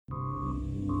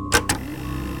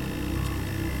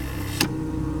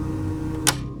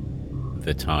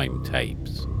the time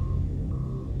tapes.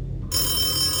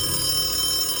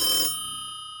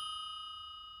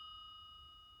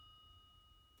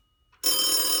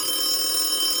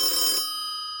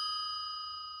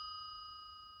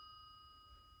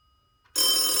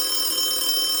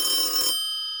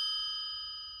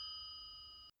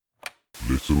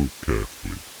 Listen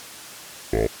carefully.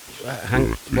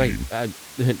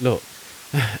 Wait, look.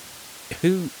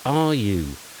 Who are you?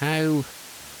 How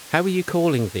are you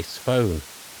calling this phone?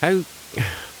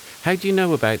 How do you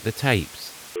know about the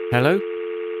tapes? Hello?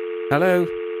 Hello?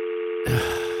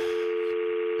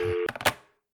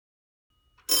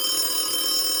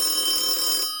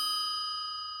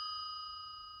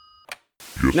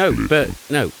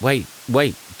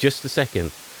 Wait, just a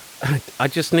second. I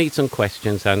just need some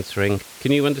questions answering.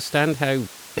 Can you understand how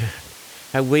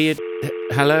weird?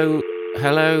 Hello?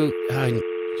 Oh,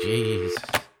 jeez.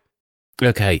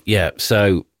 Okay, yeah,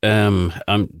 so,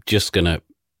 I'm just gonna,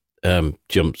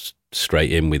 jump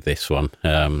straight in with this one.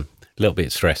 A little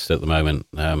bit stressed at the moment.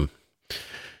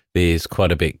 There's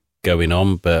quite a bit going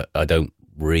on, but I don't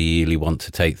really want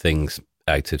to take things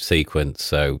out of sequence,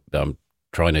 so I'm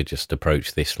trying to just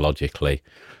approach this logically.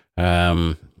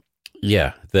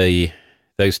 Yeah,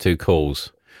 those two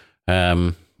calls.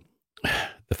 The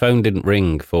phone didn't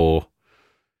ring for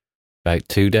about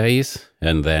 2 days,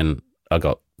 and then I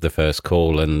got the first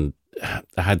call, and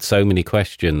I had so many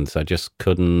questions I just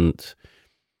couldn't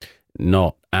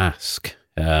not ask.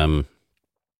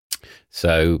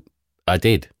 So I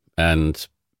did, and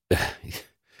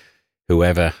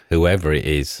whoever it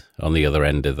is on the other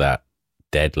end of that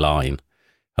dead line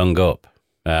hung up.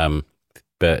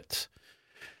 But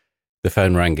the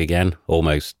phone rang again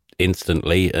almost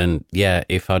instantly, and yeah,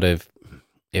 if I'd have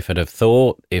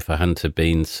thought, if I hadn't have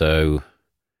been so,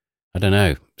 I don't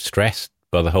know, stressed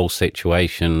by the whole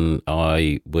situation,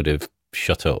 I would have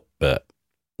shut up. But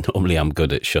normally I'm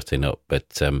good at shutting up,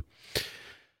 but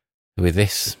with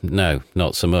this, no,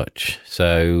 not so much.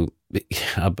 So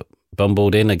I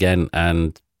bumbled in again,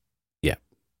 and yeah,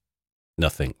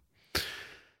 nothing.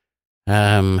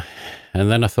 And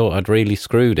then I thought I'd really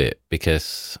screwed it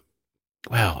because,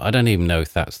 well, I don't even know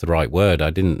if that's the right word.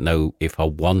 I didn't know if I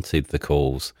wanted the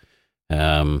calls.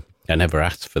 I never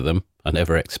asked for them. I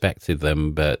never expected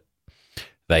them, but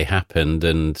they happened.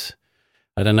 And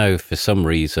I don't know, for some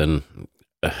reason,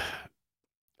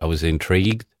 I was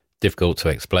intrigued. Difficult to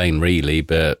explain, really,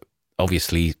 but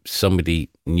obviously somebody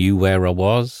knew where I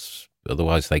was.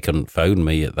 Otherwise, they couldn't phone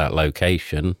me at that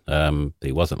location.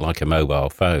 It wasn't like a mobile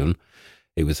phone.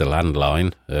 It was a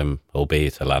landline,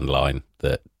 albeit a landline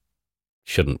that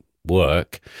shouldn't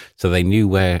work. So they knew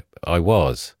where I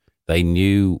was. They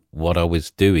knew what I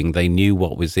was doing. They knew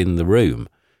what was in the room.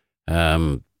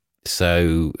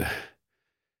 So,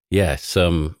 yes,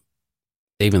 even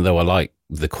though I like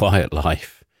the quiet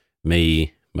life,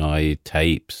 my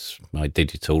tapes, my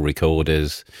digital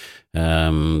recorders,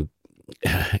 I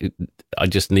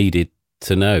just needed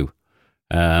to know.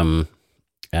 And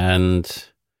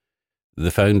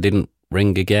the phone didn't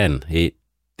ring again. It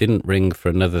didn't ring for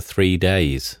another 3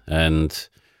 days. And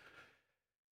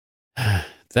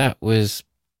that was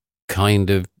kind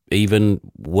of even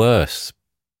worse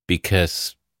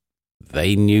because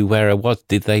they knew where I was.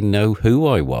 Did they know who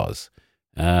I was?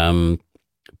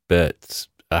 But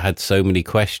I had so many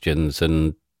questions,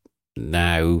 and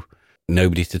now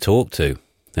nobody to talk to.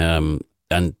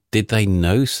 And did they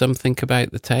know something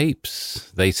about the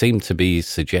tapes? They seemed to be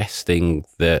suggesting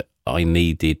that I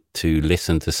needed to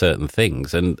listen to certain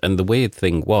things. And the weird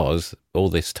thing was, all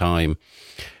this time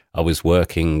I was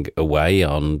working away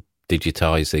on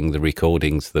digitizing the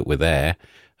recordings that were there,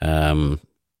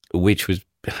 which was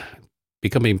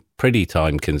becoming pretty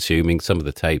time consuming. Some of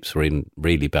the tapes were in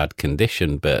really bad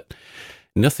condition, but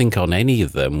nothing on any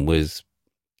of them was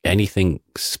anything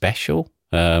special.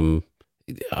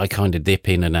 I kind of dip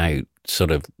in and out,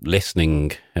 sort of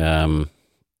listening,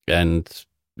 and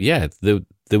yeah,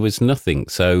 there was nothing.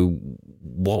 So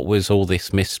what was all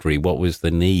this mystery? What was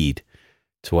the need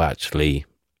to actually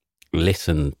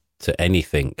listen to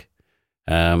anything?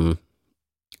 And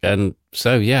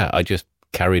so, yeah, I just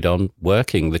carried on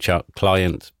working. The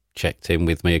client checked in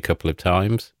with me a couple of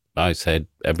times. I said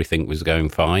everything was going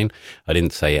fine. I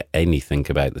didn't say anything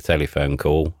about the telephone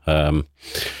call.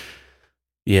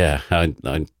 Yeah, I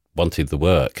wanted the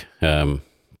work.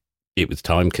 It was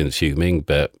time consuming,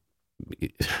 but,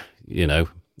 you know,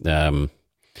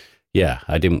 yeah,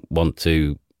 I didn't want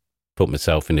to put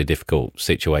myself in a difficult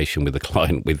situation with the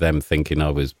client, with them thinking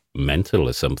I was mental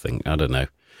or something. I don't know.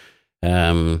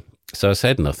 So I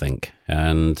said nothing.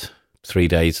 And 3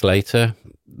 days later,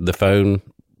 the phone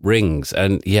rings.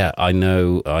 And yeah, I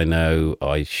know,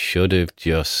 I should have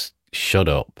just shut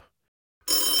up.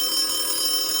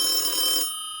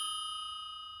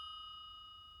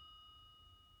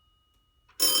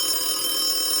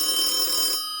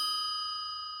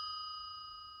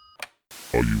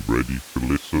 Are you ready to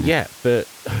listen? Yeah, but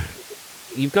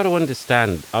you've got to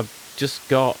understand, I've just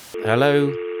got...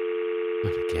 Hello?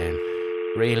 Not again.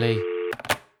 Really?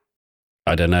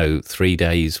 I don't know, 3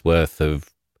 days worth of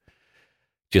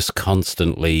just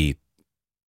constantly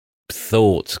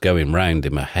thoughts going round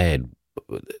in my head.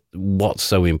 What's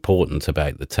so important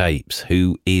about the tapes?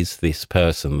 Who is this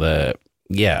person that...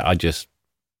 Yeah, I just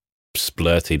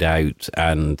splurted out,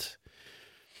 and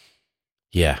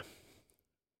yeah,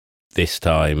 this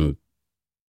time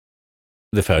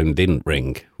the phone didn't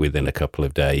ring within a couple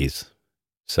of days.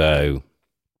 So,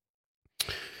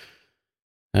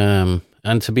 and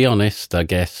to be honest, I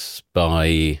guess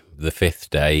by the 5th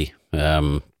day,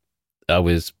 I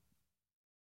was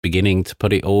beginning to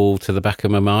put it all to the back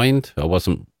of my mind. I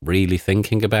wasn't really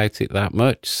thinking about it that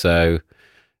much. So,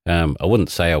 I wouldn't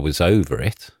say I was over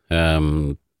it,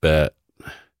 but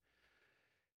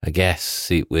I guess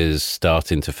it was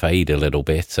starting to fade a little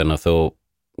bit. And I thought,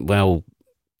 well,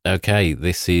 okay,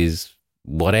 this is,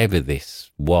 whatever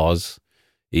this was,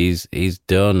 is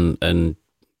done, and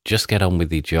just get on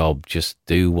with your job. Just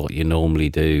do what you normally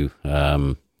do.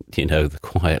 The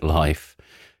quiet life.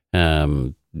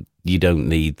 You don't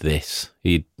need this.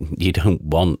 You don't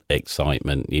want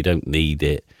excitement. You don't need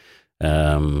it.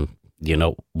 You're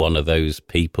not one of those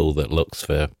people that looks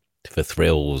for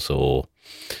thrills or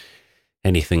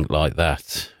anything like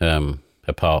that,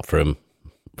 apart from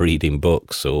reading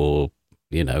books or,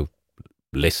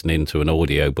 listening to an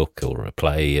audiobook or a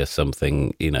play or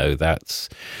something. That's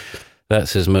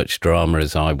as much drama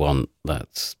as I want.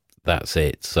 That's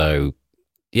it. So,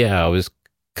 yeah, I was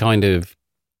kind of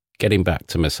getting back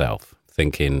to myself,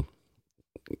 thinking,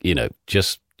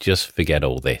 just forget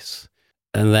all this.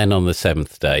 And then on the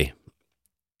 7th day,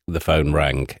 the phone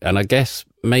rang, and I guess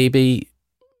maybe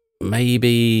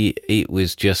it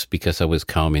was just because I was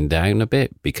calming down a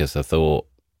bit, because I thought,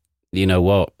 you know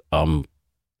what,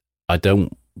 I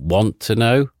don't want to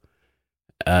know.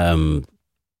 I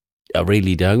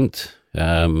really don't.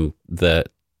 That,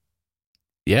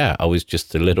 yeah, I was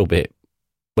just a little bit,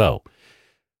 well,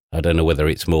 I don't know whether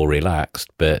it's more relaxed,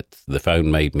 but the phone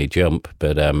made me jump.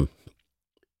 But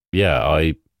yeah,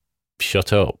 I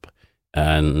shut up,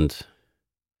 and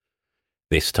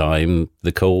this time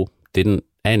the call didn't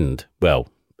end. Well,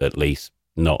 at least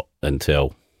not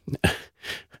until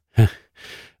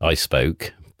I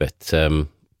spoke. But a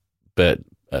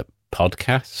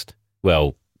podcast?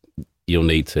 Well, you'll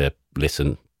need to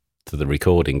listen to the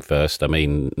recording first. I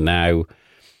mean, now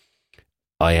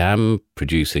I am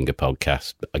producing a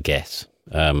podcast, I guess.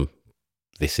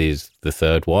 This is the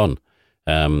 3rd one.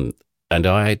 And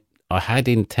I had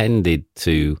intended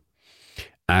to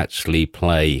actually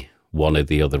play one of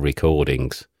the other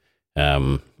recordings,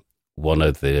 one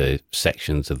of the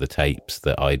sections of the tapes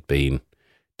that I'd been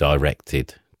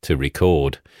directed to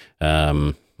record.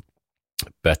 But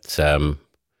I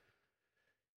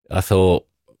thought,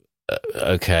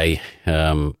 okay,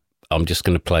 I'm just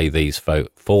going to play these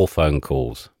 4 phone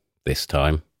calls this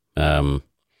time. And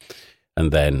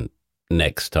then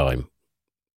next time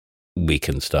we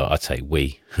can start. I'd say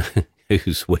we.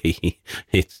 Who's we?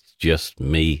 It's just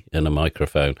me and a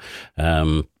microphone.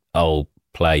 I'll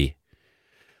play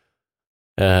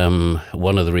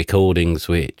one of the recordings,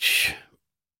 which,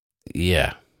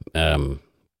 yeah,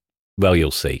 well,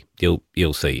 you'll see.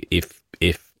 You'll see if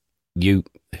you,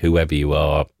 whoever you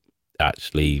are,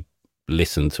 actually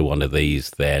listen to one of these,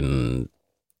 then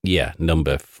yeah,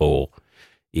 number 4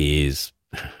 is,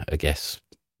 I guess,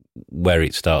 where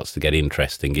it starts to get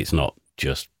interesting. It's not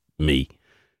just me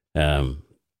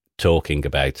talking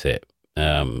about it.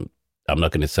 I'm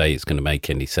not going to say it's going to make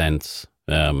any sense.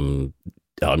 I'm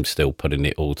still putting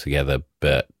it all together,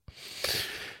 but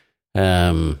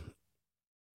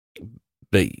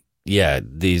yeah,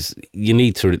 you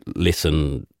need to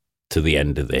listen to the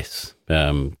end of this,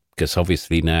 because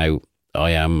obviously now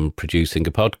I am producing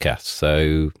a podcast,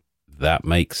 so that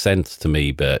makes sense to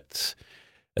me. But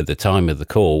at the time of the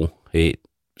call, it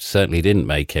certainly didn't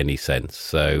make any sense.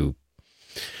 So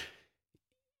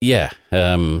yeah,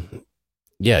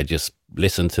 just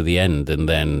listen to the end, and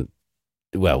then,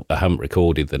 well, I haven't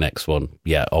recorded the next one.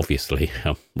 Yeah, obviously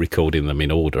I'm recording them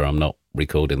in order. I'm not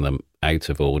recording them out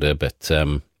of order, but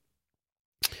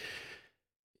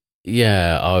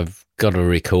yeah, I've got a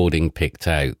recording picked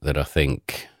out that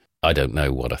I don't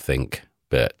know what I think,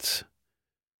 but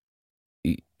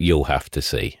you'll have to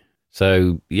see.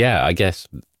 So yeah, I guess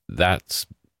that's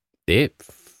it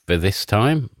for this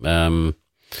time.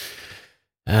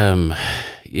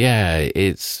 Yeah,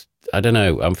 I don't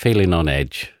know. I'm feeling on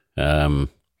edge. I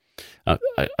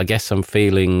guess I'm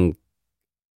feeling,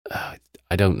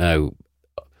 I don't know,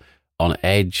 on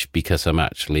edge because I'm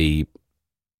actually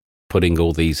putting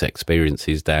all these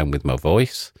experiences down with my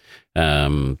voice,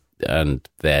 and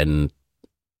then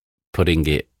putting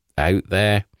it out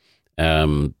there,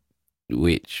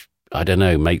 which, I don't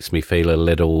know, makes me feel a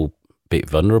little bit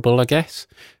vulnerable, I guess.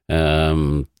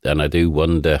 And I do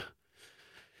wonder,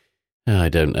 I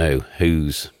don't know,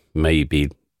 who's maybe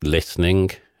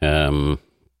listening. I'm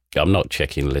not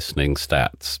checking listening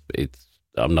stats.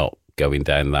 I'm not going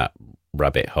down that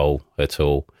rabbit hole at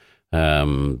all.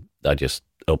 I just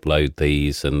upload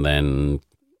these and then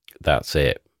that's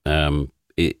it.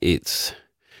 It's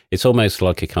almost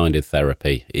like a kind of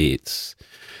therapy. It's,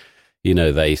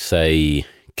 they say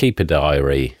keep a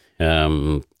diary,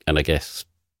 and I guess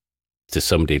to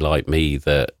somebody like me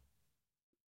that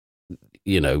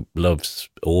loves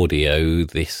audio,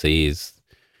 this is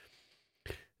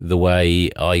the way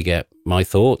I get my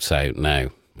thoughts out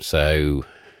now. So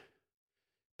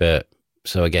I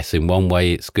guess in one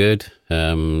way it's good.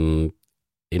 In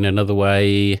another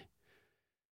way,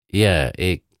 yeah,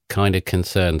 it kind of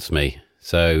concerns me.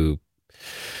 So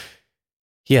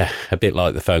yeah, a bit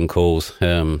like the phone calls.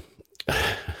 I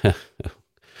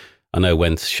know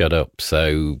when to shut up.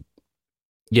 So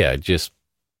yeah, just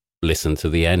listen to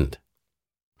the end.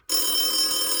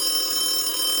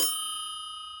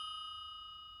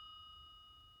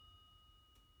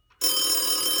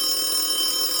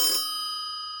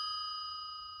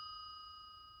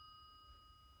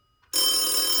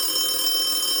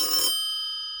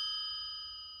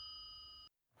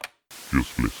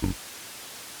 Just listen.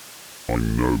 I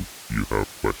know you have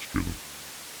questions.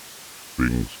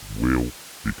 Things will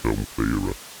become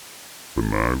clearer. For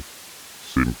now,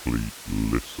 simply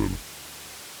listen.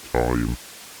 Time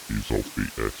is of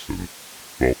the essence.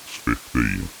 Box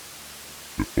 15.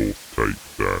 The fourth tape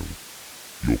down.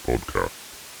 Your podcast.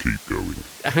 Keep going.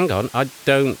 Hang on, I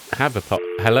don't have a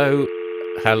Hello?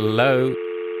 Hello?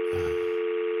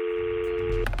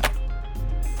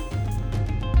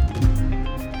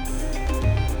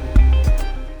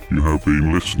 You have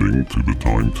been listening to the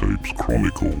Time Tapes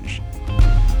Chronicles.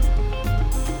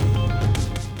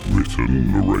 Written,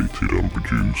 narrated and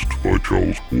produced by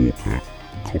Charles Walker.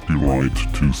 Copyright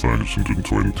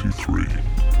 2023.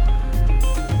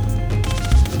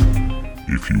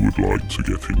 If you would like to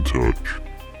get in touch,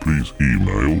 please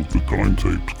email the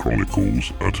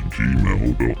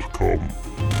timetapechronicles@gmail.com.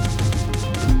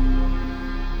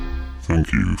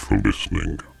 Thank you for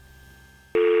listening.